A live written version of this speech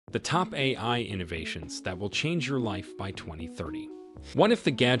The top AI innovations that will change your life by 2030. What if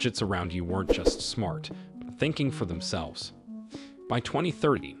the gadgets around you weren't just smart, but thinking for themselves? By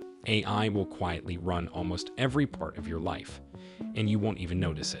 2030, AI will quietly run almost every part of your life, and you won't even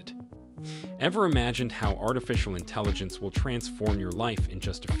notice it. Ever imagined how artificial intelligence will transform your life in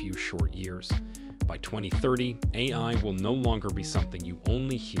just a few short years? By 2030, AI will no longer be something you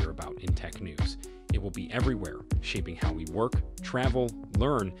only hear about in tech news. It will be everywhere, shaping how we work, travel,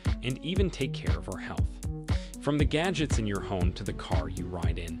 learn, and even take care of our health. From the gadgets in your home to the car you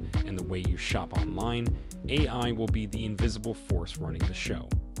ride in and the way you shop online, AI will be the invisible force running the show.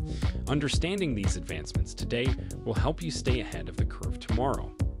 Understanding these advancements today will help you stay ahead of the curve tomorrow.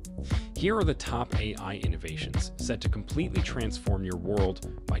 Here are the top AI innovations set to completely transform your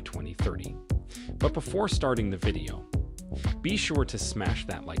world by 2030. But before starting the video, be sure to smash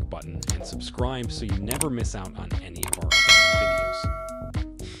that like button and subscribe so you never miss out on any of our upcoming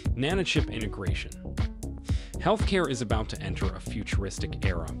videos. Nanochip integration. Healthcare is about to enter a futuristic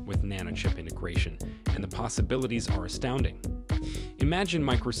era with nanochip integration, and the possibilities are astounding. Imagine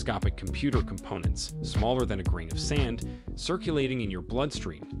microscopic computer components, smaller than a grain of sand, circulating in your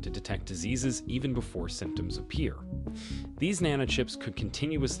bloodstream to detect diseases even before symptoms appear. These nanochips could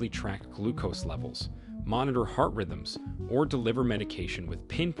continuously track glucose levels, monitor heart rhythms, or deliver medication with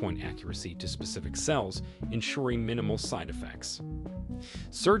pinpoint accuracy to specific cells, ensuring minimal side effects.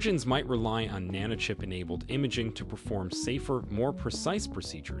 Surgeons might rely on nanochip-enabled imaging to perform safer, more precise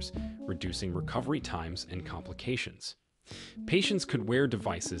procedures, reducing recovery times and complications. Patients could wear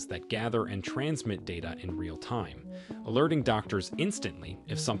devices that gather and transmit data in real time, alerting doctors instantly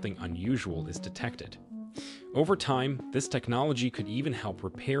if something unusual is detected. Over time, this technology could even help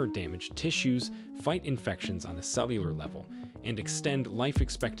repair damaged tissues, fight infections on a cellular level, and extend life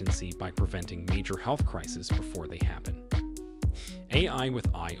expectancy by preventing major health crises before they happen. AI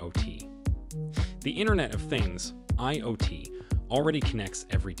with IoT. The Internet of Things, IoT, already connects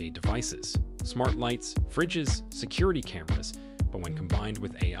everyday devices, smart lights, fridges, security cameras, but when combined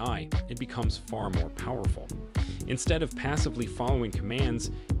with AI, it becomes far more powerful. Instead of passively following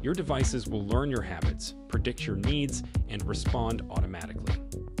commands, your devices will learn your habits, predict your needs, and respond automatically.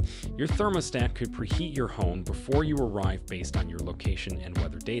 Your thermostat could preheat your home before you arrive based on your location and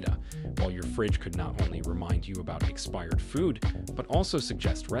weather data, while your fridge could not only remind you about expired food, but also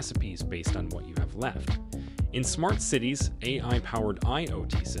suggest recipes based on what you have left. In smart cities, AI-powered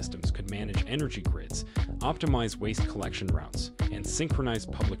IoT systems could manage energy grids, optimize waste collection routes, and synchronize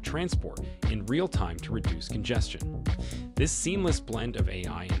public transport in real time to reduce congestion. This seamless blend of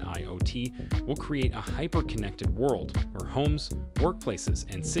AI and IoT will create a hyper-connected world where homes, workplaces,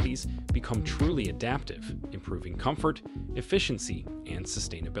 and cities become truly adaptive, improving comfort, efficiency, and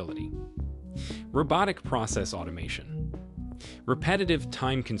sustainability. Robotic process automation. Repetitive,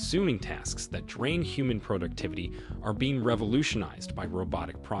 time-consuming tasks that drain human productivity are being revolutionized by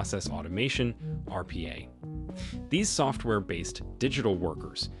robotic process automation, RPA. These software-based digital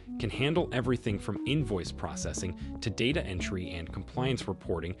workers can handle everything from invoice processing to data entry and compliance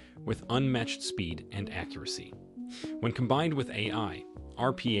reporting with unmatched speed and accuracy. When combined with AI,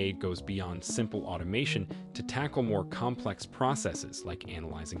 RPA goes beyond simple automation to tackle more complex processes like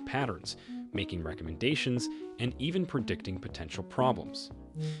analyzing patterns, making recommendations, and even predicting potential problems.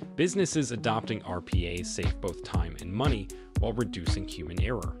 Businesses adopting RPA save both time and money while reducing human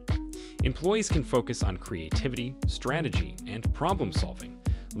error. Employees can focus on creativity, strategy, and problem solving,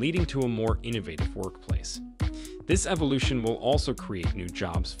 leading to a more innovative workplace. This evolution will also create new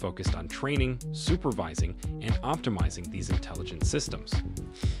jobs focused on training, supervising, and optimizing these intelligent systems.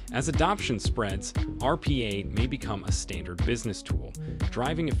 As adoption spreads, RPA may become a standard business tool,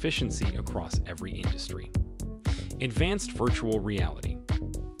 driving efficiency across every industry. Advanced virtual reality.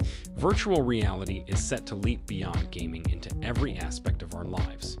 Virtual reality is set to leap beyond gaming into every aspect of our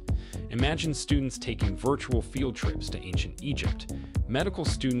lives. Imagine students taking virtual field trips to ancient Egypt, medical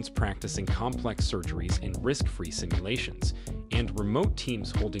students practicing complex surgeries in risk-free simulations, and remote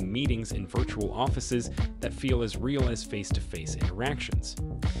teams holding meetings in virtual offices that feel as real as face-to-face interactions.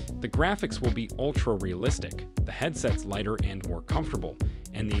 The graphics will be ultra-realistic, the headsets lighter and more comfortable,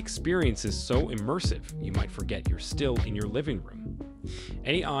 and the experience is so immersive you might forget you're still in your living room.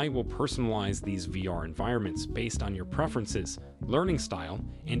 AI will personalize these VR environments based on your preferences, learning style,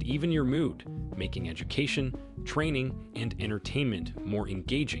 and even your mood, making education, training, and entertainment more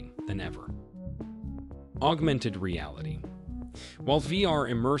engaging than ever. Augmented reality. While VR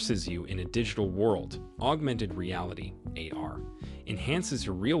immerses you in a digital world, augmented reality, AR, enhances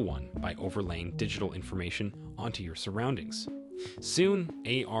your real one by overlaying digital information onto your surroundings. Soon,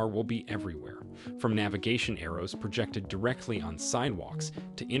 AR will be everywhere, from navigation arrows projected directly on sidewalks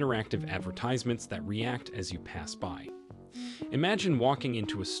to interactive advertisements that react as you pass by. Imagine walking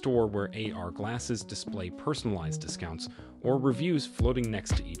into a store where AR glasses display personalized discounts or reviews floating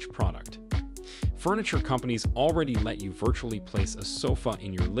next to each product. Furniture companies already let you virtually place a sofa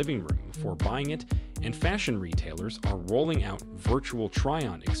in your living room before buying it, and fashion retailers are rolling out virtual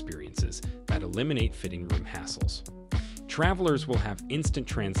try-on experiences that eliminate fitting room hassles. Travelers will have instant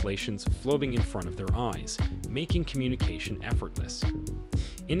translations floating in front of their eyes, making communication effortless.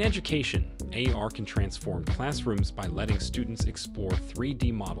 In education, AR can transform classrooms by letting students explore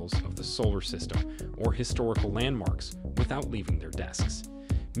 3D models of the solar system or historical landmarks without leaving their desks.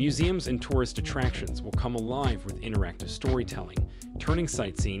 Museums and tourist attractions will come alive with interactive storytelling, turning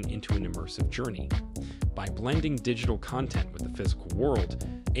sightseeing into an immersive journey. By blending digital content with the physical world,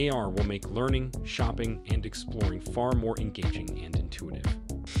 AR will make learning, shopping, and exploring far more engaging and intuitive.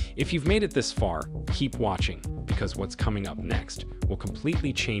 If you've made it this far, keep watching, because what's coming up next will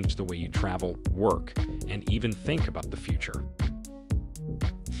completely change the way you travel, work, and even think about the future.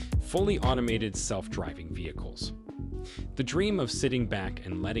 Fully automated self-driving vehicles. The dream of sitting back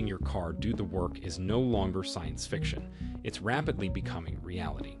and letting your car do the work is no longer science fiction. It's rapidly becoming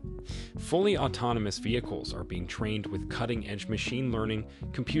reality. Fully autonomous vehicles are being trained with cutting-edge machine learning,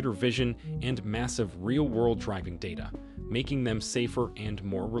 computer vision, and massive real-world driving data, making them safer and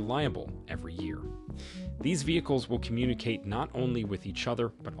more reliable every year. These vehicles will communicate not only with each other,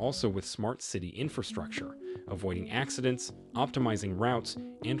 but also with smart city infrastructure, avoiding accidents, optimizing routes,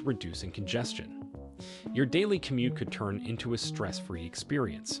 and reducing congestion. Your daily commute could turn into a stress-free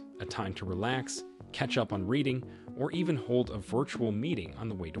experience, a time to relax, catch up on reading, or even hold a virtual meeting on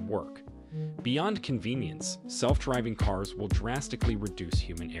the way to work. Beyond convenience, self-driving cars will drastically reduce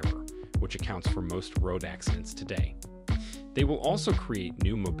human error, which accounts for most road accidents today. They will also create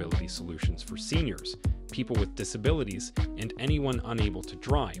new mobility solutions for seniors, people with disabilities, and anyone unable to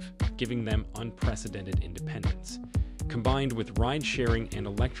drive, giving them unprecedented independence. Combined with ride-sharing and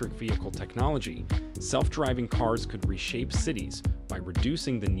electric vehicle technology, self-driving cars could reshape cities by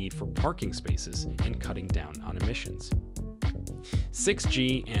reducing the need for parking spaces and cutting down on emissions.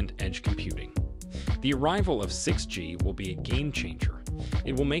 6G and edge computing. The arrival of 6G will be a game changer.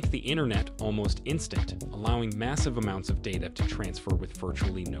 It will make the internet almost instant, allowing massive amounts of data to transfer with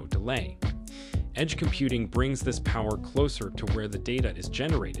virtually no delay. Edge computing brings this power closer to where the data is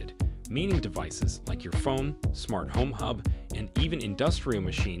generated, meaning devices like your phone, smart home hub, and even industrial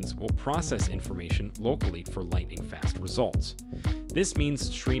machines will process information locally for lightning-fast results. This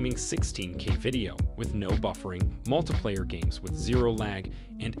means streaming 16K video with no buffering, multiplayer games with zero lag,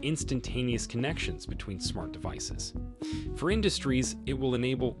 and instantaneous connections between smart devices. For industries, it will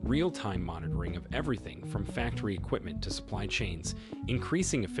enable real-time monitoring of everything from factory equipment to supply chains,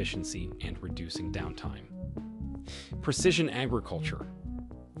 increasing efficiency and reducing downtime. Precision agriculture.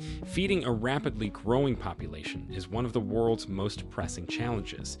 Feeding a rapidly growing population is one of the world's most pressing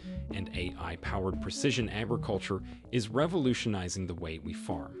challenges, and AI-powered precision agriculture is revolutionizing the way we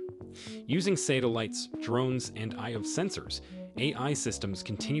farm. Using satellites, drones, and IoT sensors, AI systems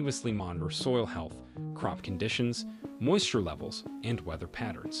continuously monitor soil health, crop conditions, moisture levels, and weather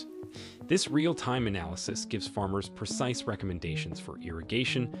patterns. This real-time analysis gives farmers precise recommendations for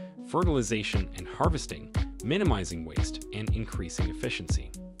irrigation, fertilization, and harvesting, minimizing waste and increasing efficiency.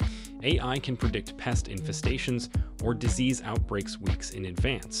 AI can predict pest infestations or disease outbreaks weeks in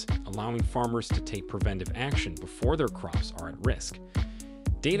advance, allowing farmers to take preventive action before their crops are at risk.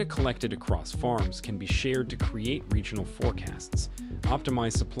 Data collected across farms can be shared to create regional forecasts,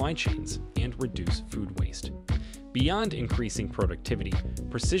 optimize supply chains, and reduce food waste. Beyond increasing productivity,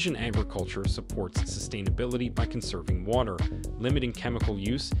 precision agriculture supports sustainability by conserving water, limiting chemical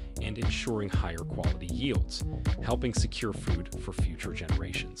use, and ensuring higher quality yields, helping secure food for future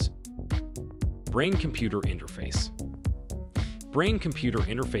generations. Brain-computer interface. Brain-computer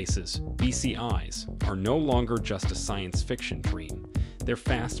interfaces, BCIs, are no longer just a science fiction dream. They're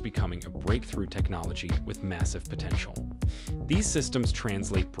fast becoming a breakthrough technology with massive potential. These systems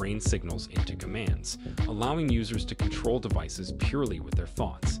translate brain signals into commands, allowing users to control devices purely with their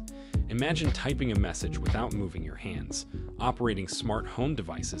thoughts. Imagine typing a message without moving your hands, operating smart home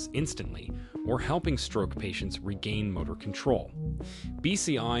devices instantly, or helping stroke patients regain motor control.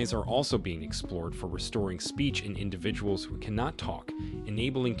 BCIs are also being explored for restoring speech in individuals who cannot talk,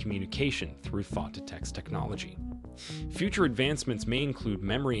 enabling communication through thought-to-text technology. Future advancements may include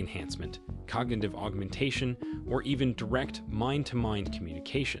memory enhancement, cognitive augmentation, or even direct mind-to-mind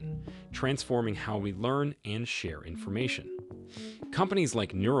communication, transforming how we learn and share information. Companies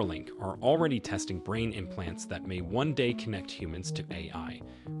like Neuralink are already testing brain implants that may one day connect humans to AI,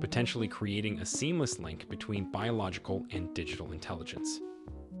 potentially creating a seamless link between biological and digital intelligence.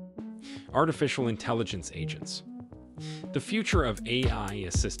 Artificial intelligence agents. The future of AI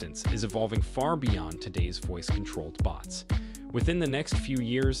assistants is evolving far beyond today's voice-controlled bots. Within the next few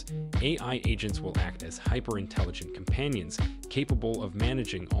years, AI agents will act as hyper-intelligent companions capable of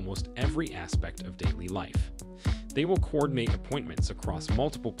managing almost every aspect of daily life. They will coordinate appointments across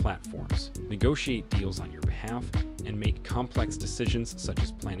multiple platforms, negotiate deals on your behalf, and make complex decisions such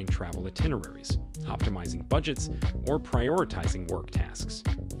as planning travel itineraries, optimizing budgets, or prioritizing work tasks.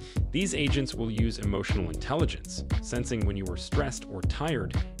 These agents will use emotional intelligence, sensing when you are stressed or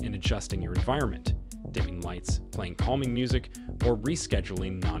tired and adjusting your environment, dimming lights, playing calming music, or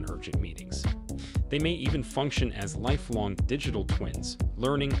rescheduling non-urgent meetings. They may even function as lifelong digital twins,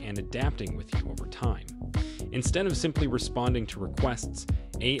 learning and adapting with you over time. Instead of simply responding to requests,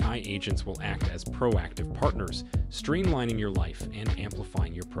 AI agents will act as proactive partners, streamlining your life and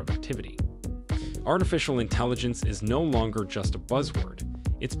amplifying your productivity. Artificial intelligence is no longer just a buzzword.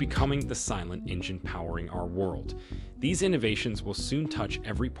 It's becoming the silent engine powering our world. These innovations will soon touch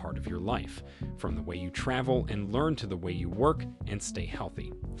every part of your life, from the way you travel and learn to the way you work and stay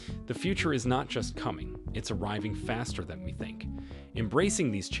healthy. The future is not just coming, it's arriving faster than we think. Embracing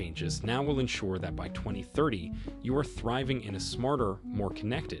these changes now will ensure that by 2030, you are thriving in a smarter, more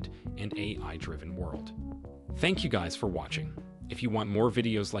connected, and AI-driven world. Thank you guys for watching. If you want more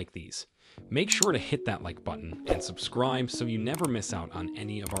videos like these, make sure to hit that like button and subscribe so you never miss out on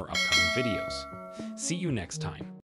any of our upcoming videos. See you next time.